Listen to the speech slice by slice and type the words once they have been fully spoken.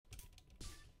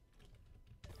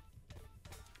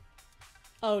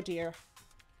Oh dear.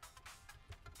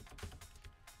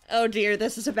 Oh dear,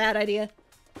 this is a bad idea.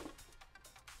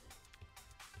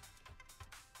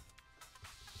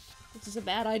 This is a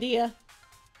bad idea.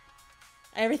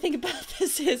 Everything about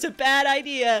this is a bad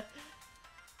idea.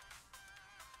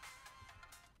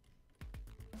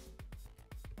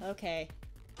 Okay.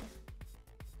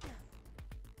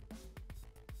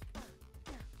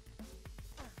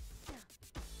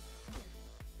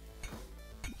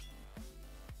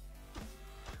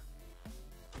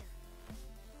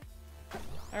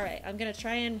 Alright, I'm gonna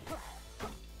try and...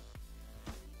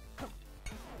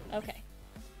 Okay.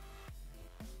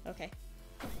 Okay.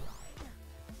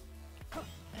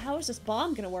 How is this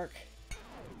bomb gonna work?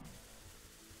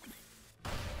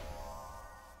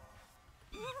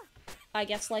 I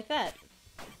guess like that.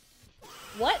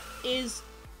 What is...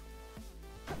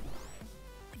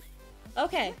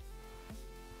 Okay.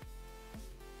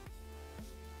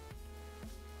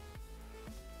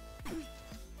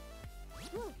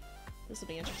 This will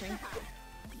be interesting.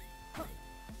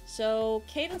 So,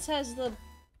 Cadence has the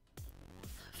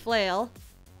flail.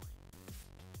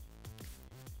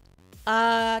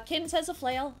 Cadence has the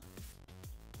flail.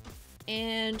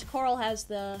 And Coral has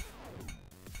the...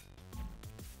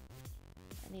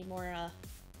 I need more,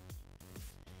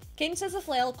 Cadence has the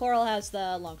flail, Coral has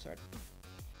the longsword.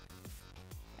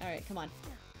 Alright, come on.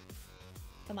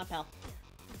 Come on, pal.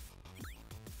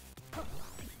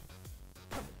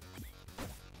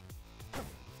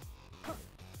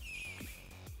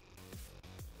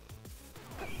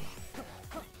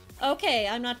 Okay,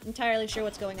 I'm not entirely sure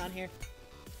what's going on here.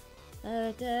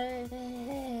 Alright,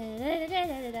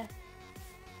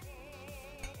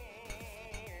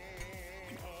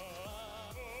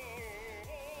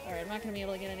 I'm not gonna be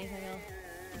able to get anything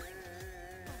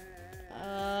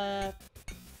else.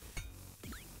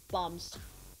 Bombs.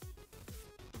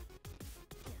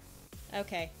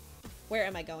 Okay. Where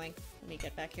am I going? Let me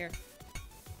get back here.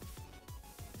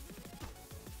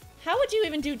 How would you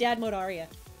even do Dad Mode Aria?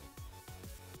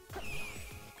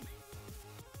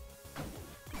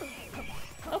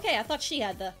 Okay, I thought she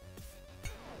had the...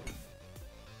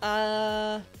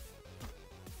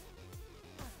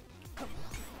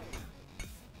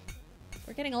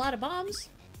 We're getting a lot of bombs.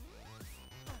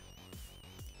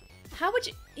 How would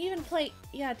you even play...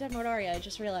 Yeah, Dead Mode Aria, I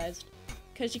just realized.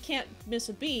 Because you can't miss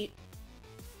a beat.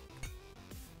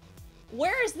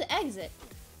 Where is the exit?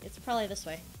 It's probably this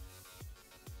way.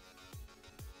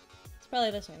 It's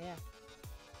probably this way, yeah.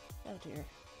 Oh dear.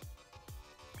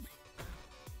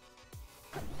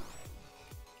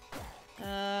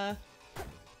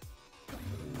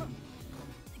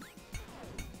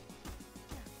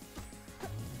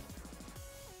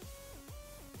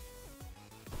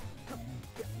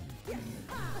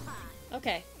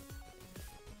 Okay.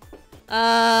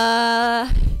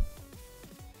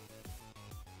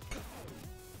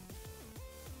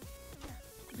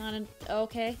 Not an...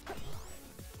 Okay.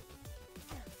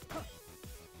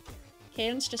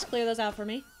 Cadence, just clear those out for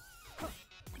me.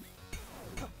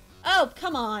 Oh,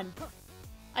 come on!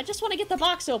 I just want to get the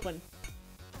box open.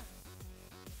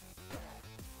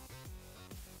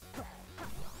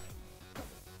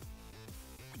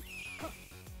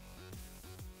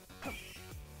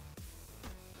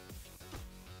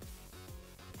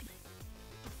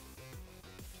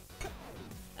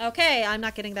 Okay, I'm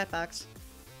not getting that box.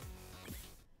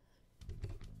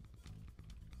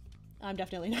 I'm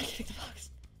definitely not getting the box.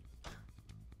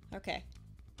 Okay.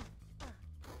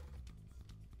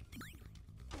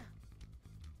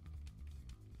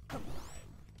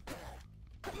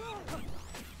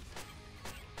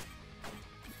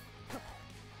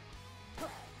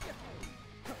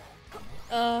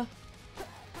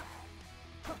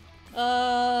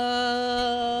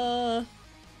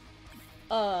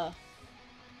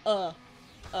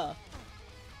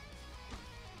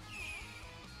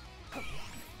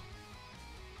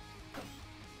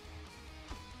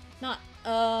 Not,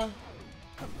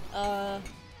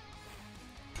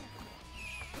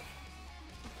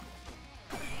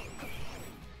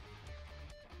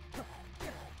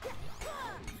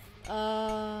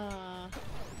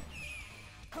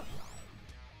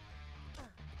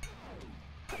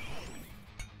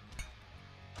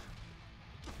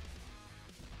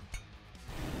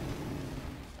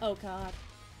 oh god.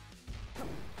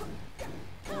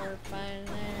 We're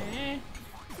finally...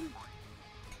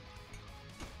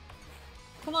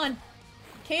 Come on!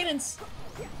 Cadence!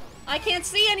 I can't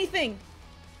see anything!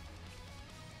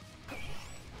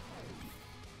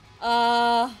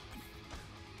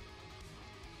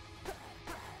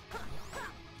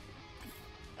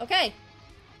 Okay.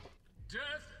 Death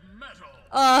metal.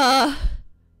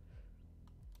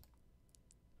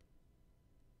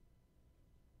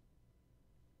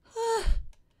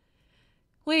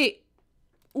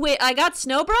 Wait, I got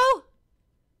Snow Bro?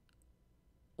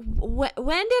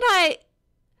 When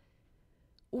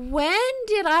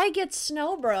did I get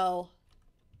Snow Bro?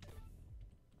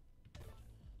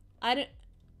 I didn't...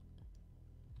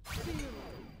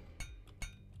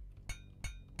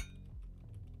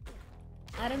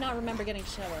 I do not remember getting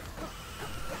Shower.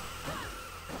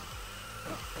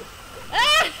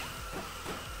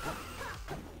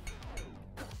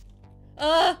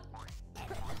 Ah!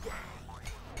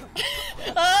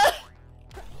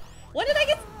 When did I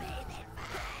get...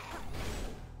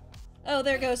 Oh,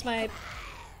 there goes my...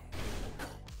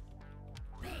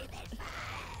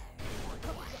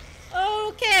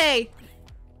 Okay.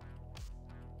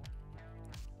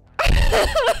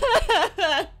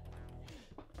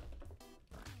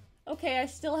 Okay, I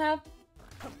still have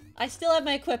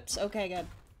my equips. Okay, good.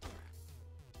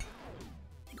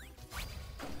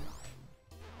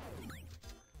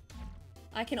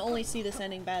 I can only see this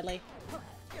ending badly.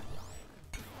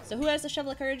 So who has the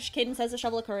Shovel of Courage? Cadence has the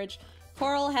Shovel of Courage.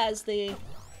 Coral has the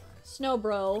Snow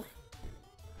Bro.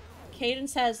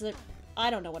 Cadence has the... I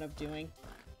don't know what I'm doing.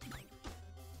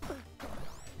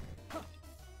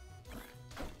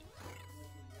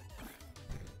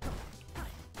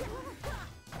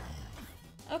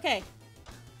 Okay.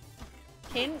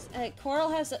 Cadence... Coral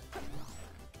has a...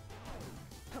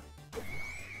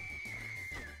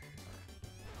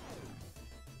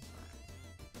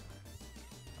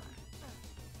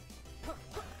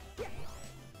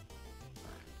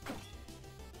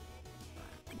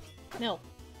 No.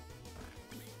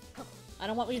 I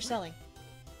don't want what you're selling.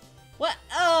 What?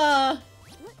 Well,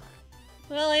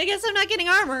 I guess I'm not getting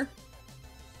armor.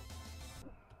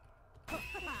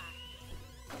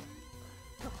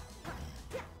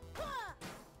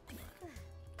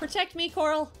 Protect me,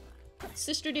 Coral.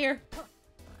 Sister dear.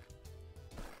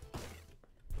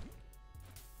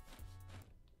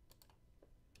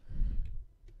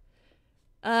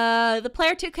 The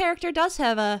player 2 character does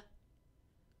have a...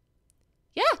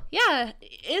 Yeah,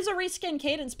 it is a reskin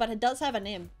Cadence, but it does have a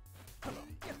name.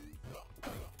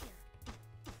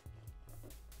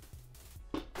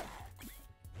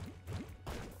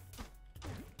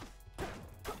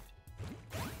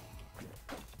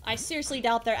 I seriously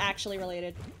doubt they're actually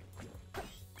related.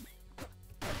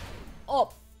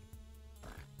 Oh.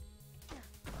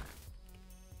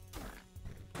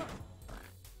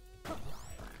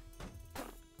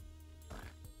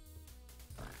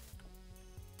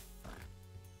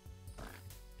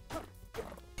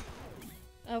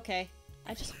 Okay.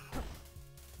 I just...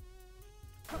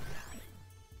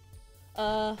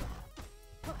 I'm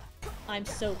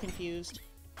so confused.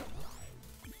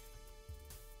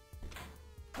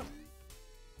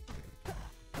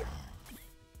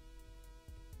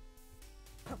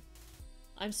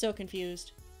 I'm so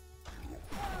confused.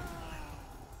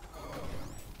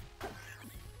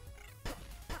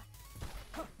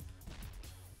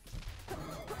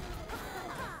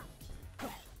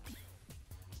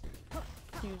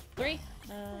 Two, three.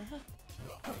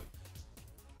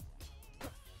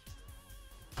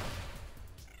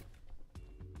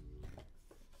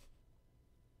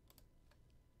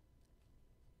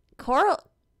 Coral.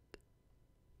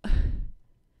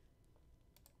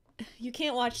 You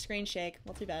can't watch screen shake.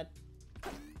 Well, too bad.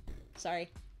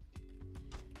 Sorry.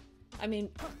 I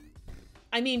mean,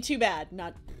 too bad.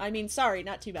 Not, sorry,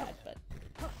 not too bad, but...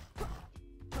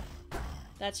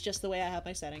 That's just the way I have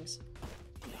my settings.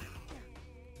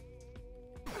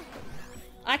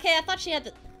 Okay, I thought she had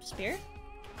the spear?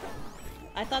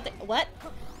 I thought that- what?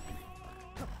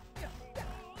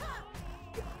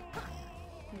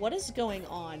 What is going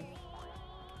on?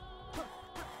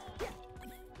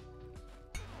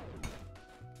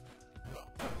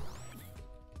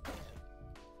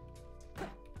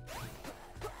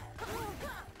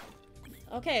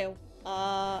 Okay,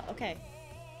 okay.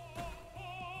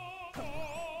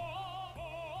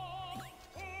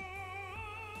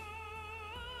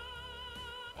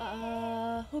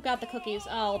 Who got the cookies?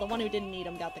 Oh, the one who didn't need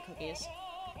them got the cookies.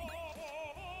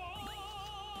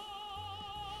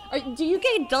 Do you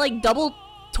get, like, double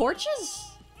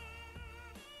torches?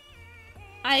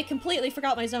 I completely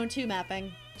forgot my Zone 2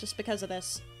 mapping, just because of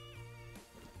this.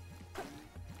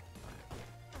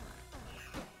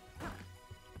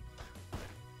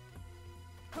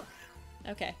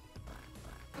 Okay.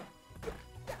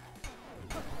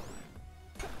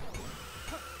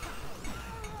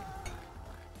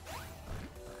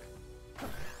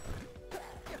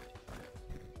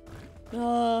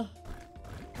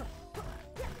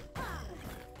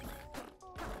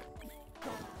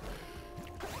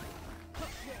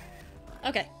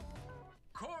 Okay.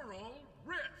 Coral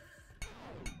Rift.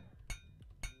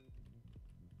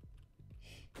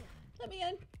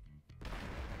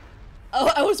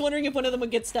 was wondering if one of them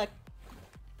would get stuck.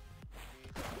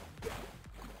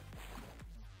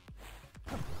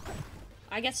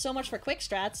 I guess so much for quick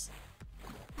strats.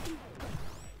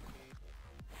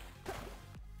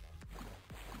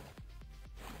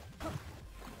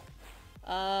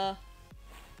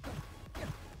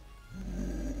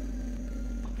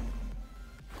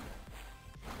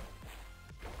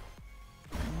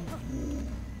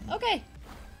 Okay.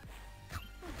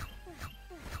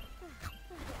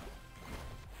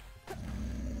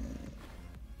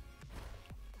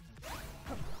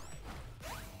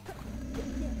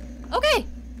 Okay.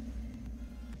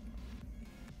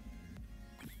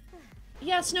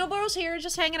 Yeah, Snowborough's here,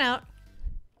 just hanging out.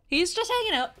 He's just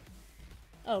hanging out.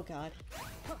 Oh god.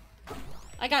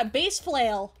 I got base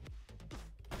flail.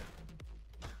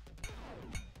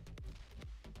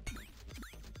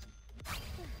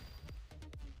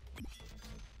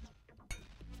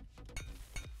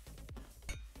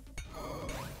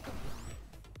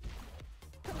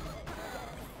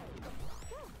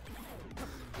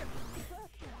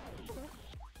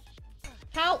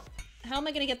 How am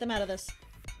I gonna get them out of this?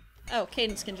 Oh,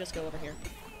 Cadence can just go over here.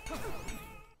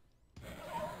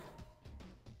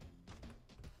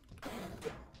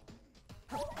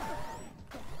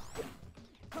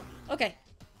 Okay.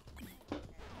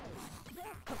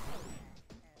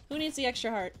 Who needs the extra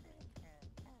heart?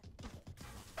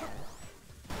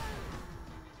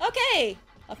 Okay!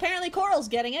 Apparently Coral's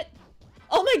getting it.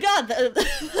 Oh my god!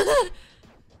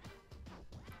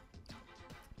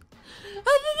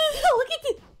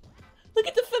 Look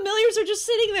at the familiars are just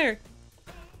sitting there!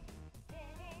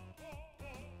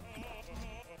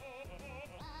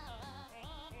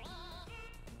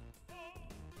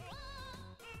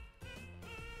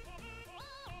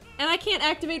 And I can't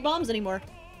activate bombs anymore.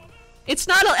 It's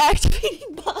not an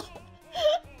activating bomb!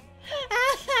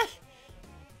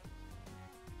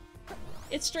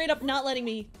 It's straight up not letting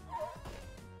me.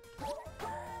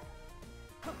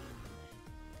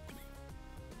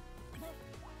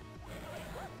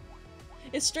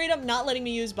 It's straight up not letting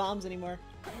me use bombs anymore.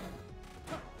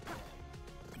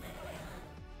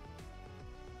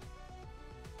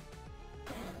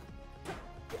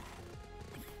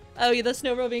 Oh, the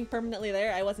Snowbro being permanently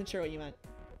there? I wasn't sure what you meant.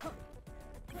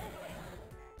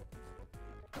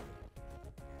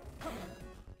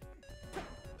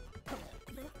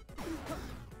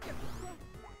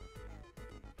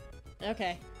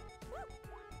 Okay.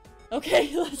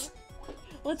 Okay,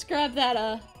 let's grab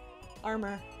that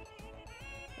armor.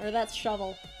 Or that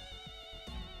shovel.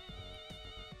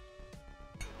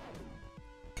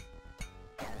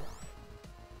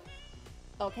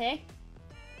 Okay.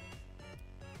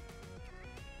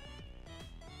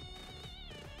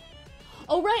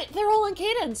 Oh right, they're all on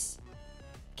Cadence!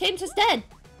 Cadence is dead!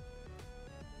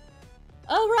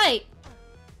 Oh right!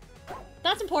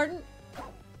 That's important.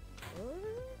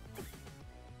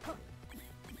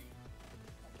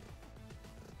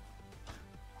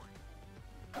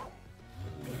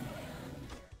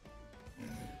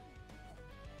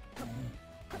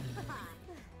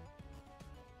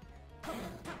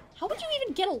 How would you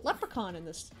even get a leprechaun in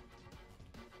this?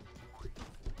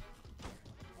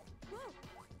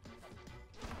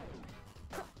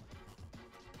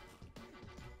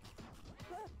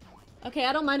 Okay,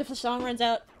 I don't mind if the song runs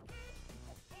out.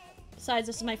 Besides,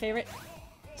 this is my favorite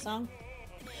song.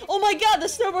 Oh my god, the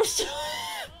snowball!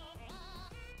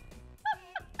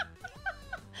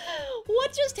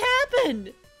 What just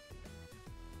happened?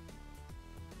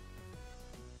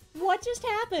 What just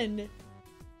happened?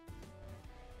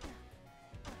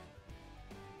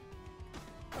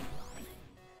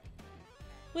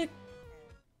 Wait.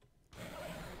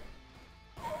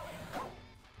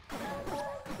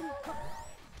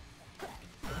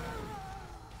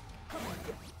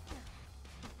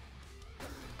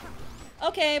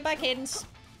 Okay, bye Cadence.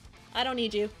 I don't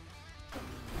need you.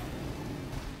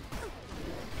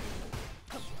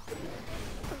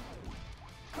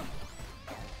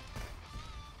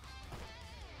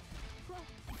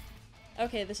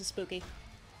 Okay, this is spooky.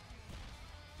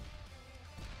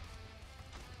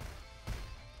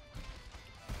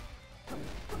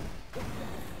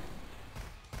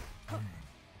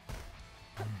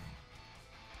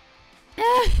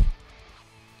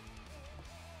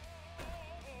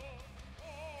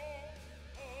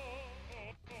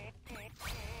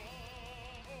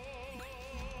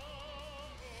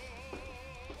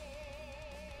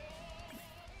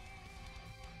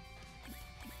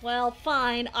 Well,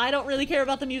 fine. I don't really care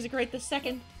about the music right this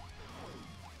second.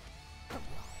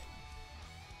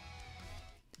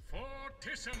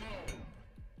 Fortissimo.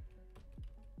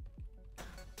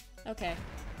 Okay.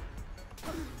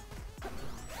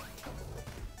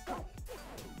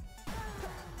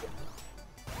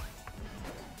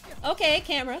 Okay,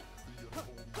 camera.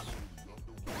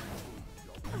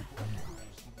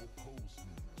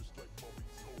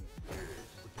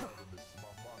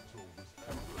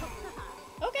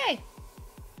 Okay.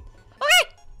 Okay!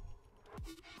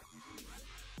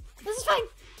 This is fine.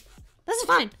 This is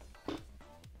fine.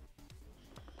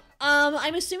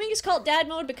 I'm assuming it's called dad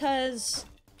mode because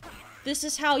this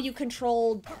is how you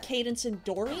control Cadence and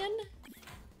Dorian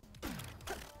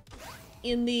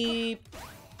in the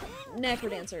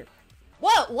NecroDancer.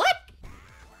 Whoa, what?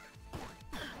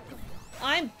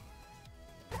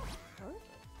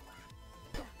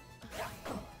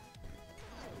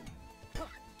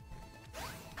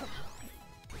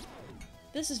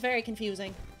 This is very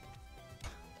confusing.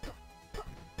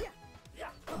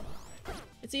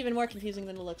 It's even more confusing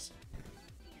than it looks.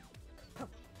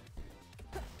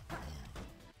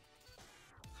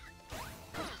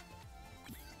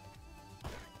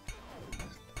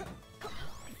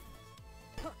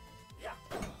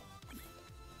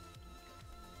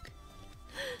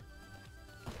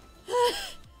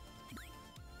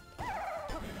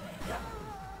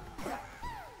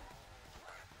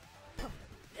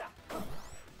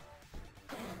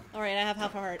 Alright, I have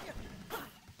half a heart.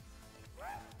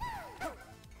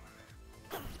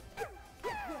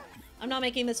 I'm not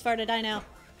making this far to die now.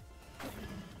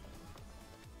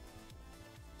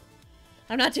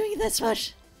 I'm not doing this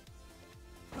much.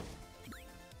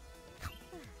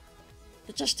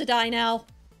 Just to die now.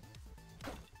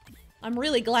 I'm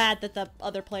really glad that the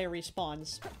other player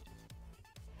respawns.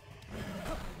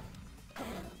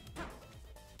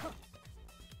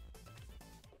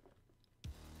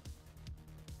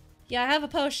 Yeah, I have a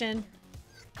potion.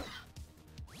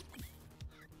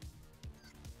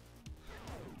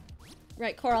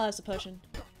 Right, Coral has a potion.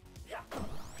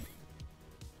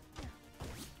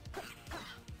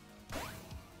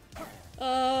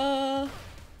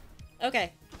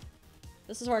 Okay.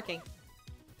 This is working.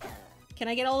 Can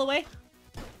I get all the way?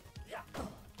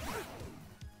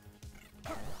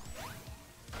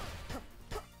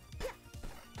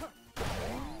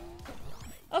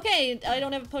 Okay, I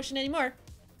don't have a potion anymore.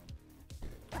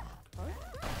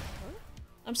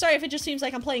 I'm sorry if it just seems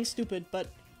like I'm playing stupid, but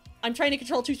I'm trying to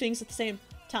control two things at the same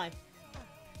time.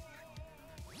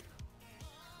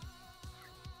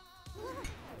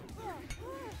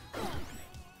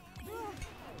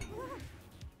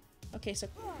 Okay, so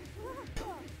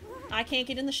I can't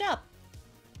get in the shop.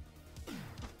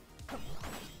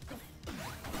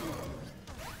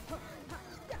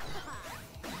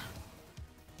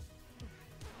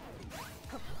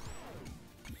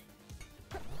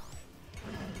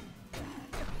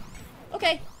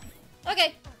 Okay.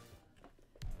 Okay.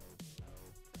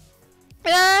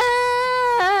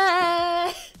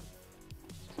 Ah!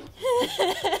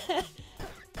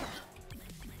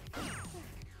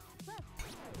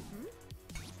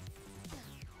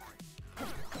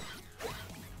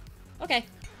 Okay.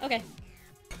 Okay.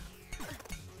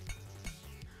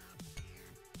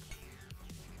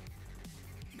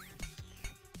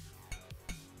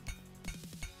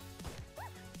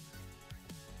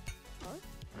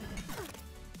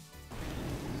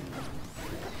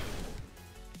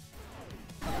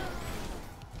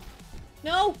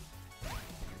 No!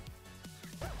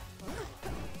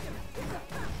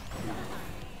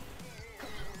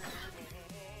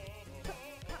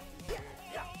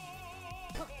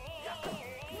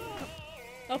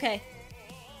 Okay.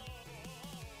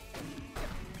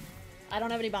 I don't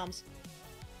have any bombs.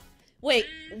 Wait,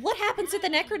 what happens at the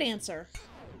NecroDancer?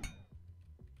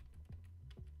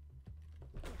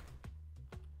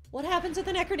 What happens at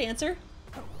the NecroDancer?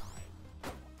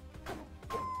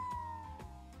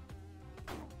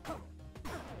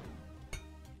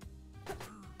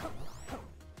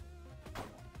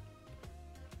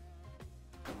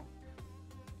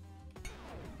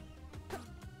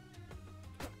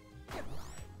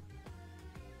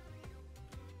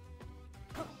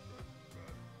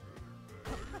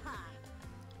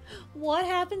 What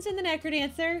happens in the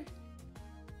NecroDancer?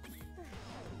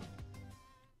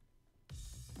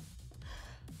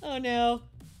 Oh no.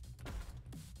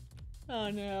 Oh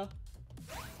no.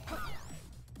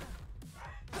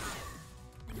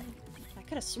 I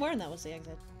could have sworn that was the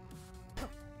exit.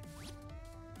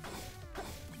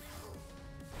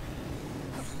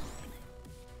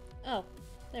 Oh,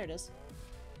 there it is.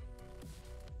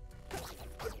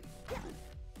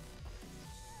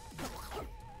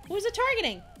 Who's it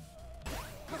targeting?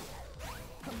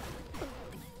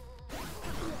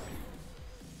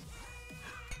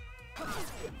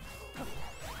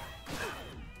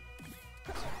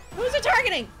 Who's it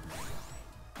targeting?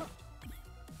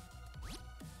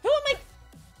 Who am I?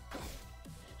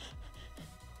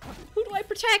 Who do I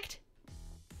protect?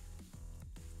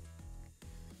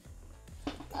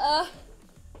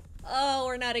 Oh,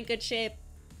 we're not in good shape.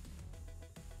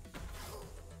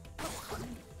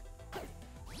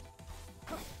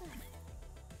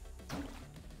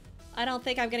 I don't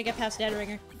think I'm gonna get past Dead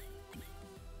Ringer.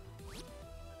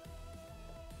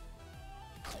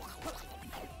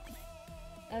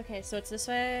 Okay, so it's this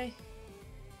way.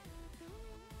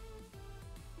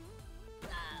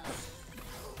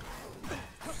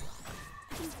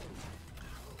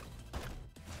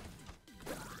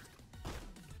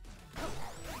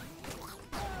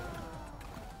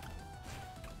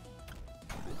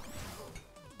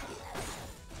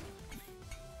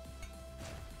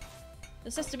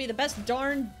 This has to be the best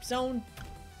darn Zone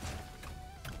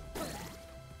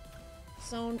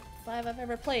 5 I've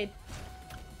ever played.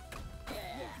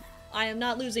 I am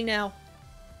not losing now.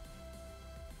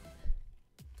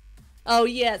 Oh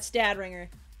yeah, it's Dad Ringer.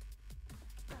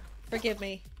 Forgive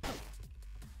me.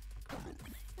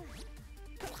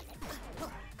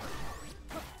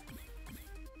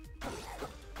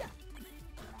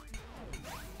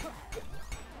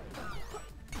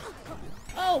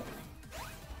 Oh!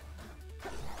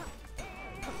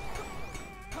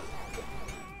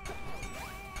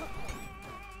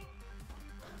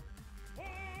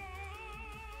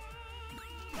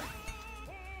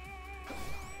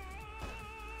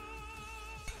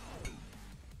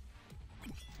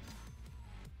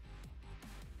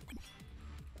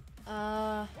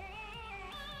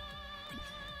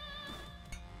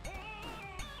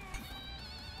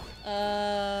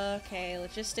 Okay,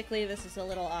 logistically this is a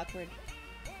little awkward.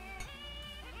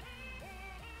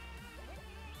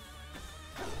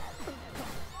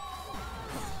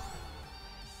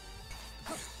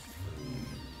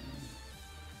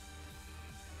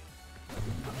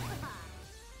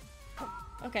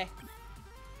 Okay.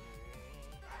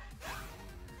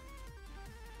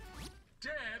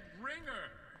 Dead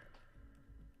Ringer.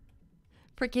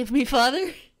 Forgive me,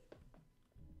 Father.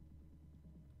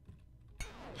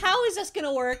 How is this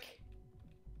gonna work?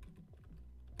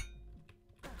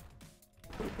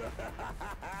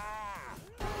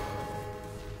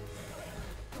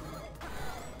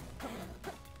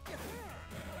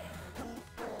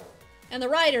 And the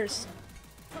riders.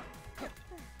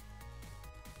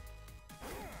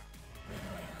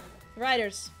 The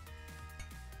riders.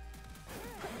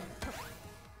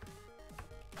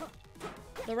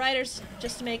 The riders,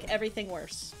 just to make everything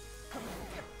worse.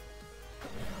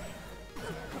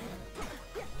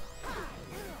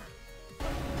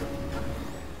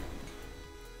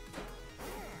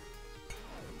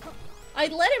 I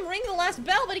let him ring the last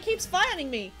bell, but he keeps finding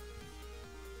me.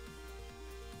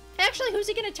 Actually, who's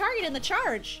he gonna target in the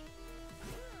charge?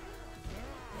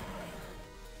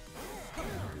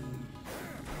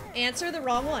 Answer the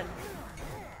wrong one.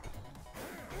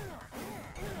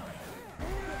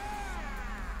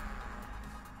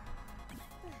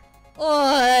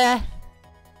 Oh.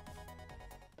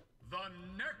 The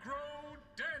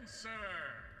NecroDancer.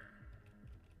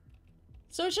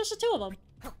 So it's just the two of them.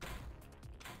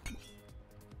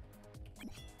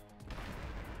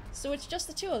 So it's just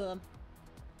the two of them.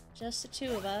 Just the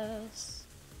two of us.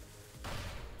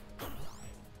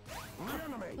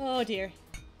 Oh dear.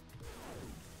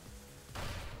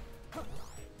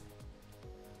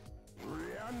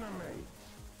 Reanimate.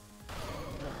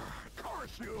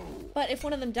 Curse you. But if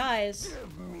one of them dies...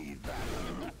 Give me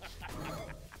that.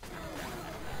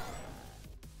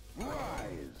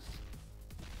 Rise.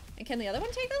 And can the other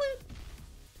one take the loot?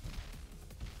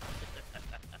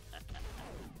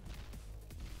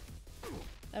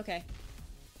 Okay.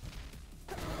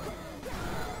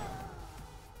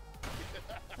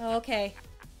 Okay.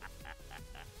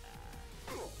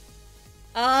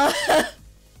 Uh...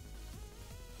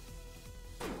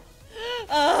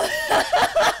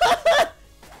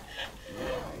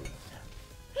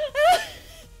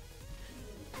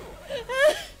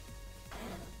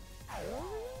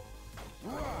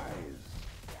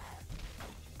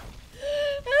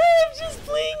 I'm just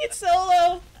playing it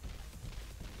solo.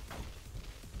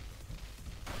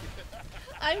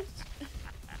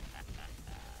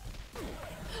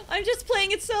 I'm just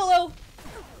playing it solo.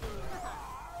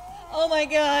 Oh my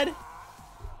god.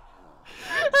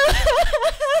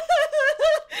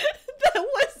 That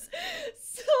was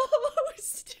so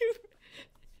stupid.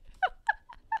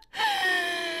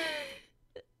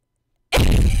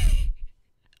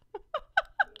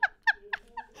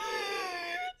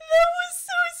 That was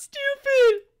so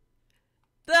stupid.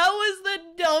 That was the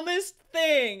dumbest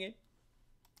thing.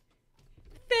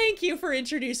 Thank you for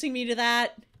introducing me to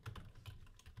that.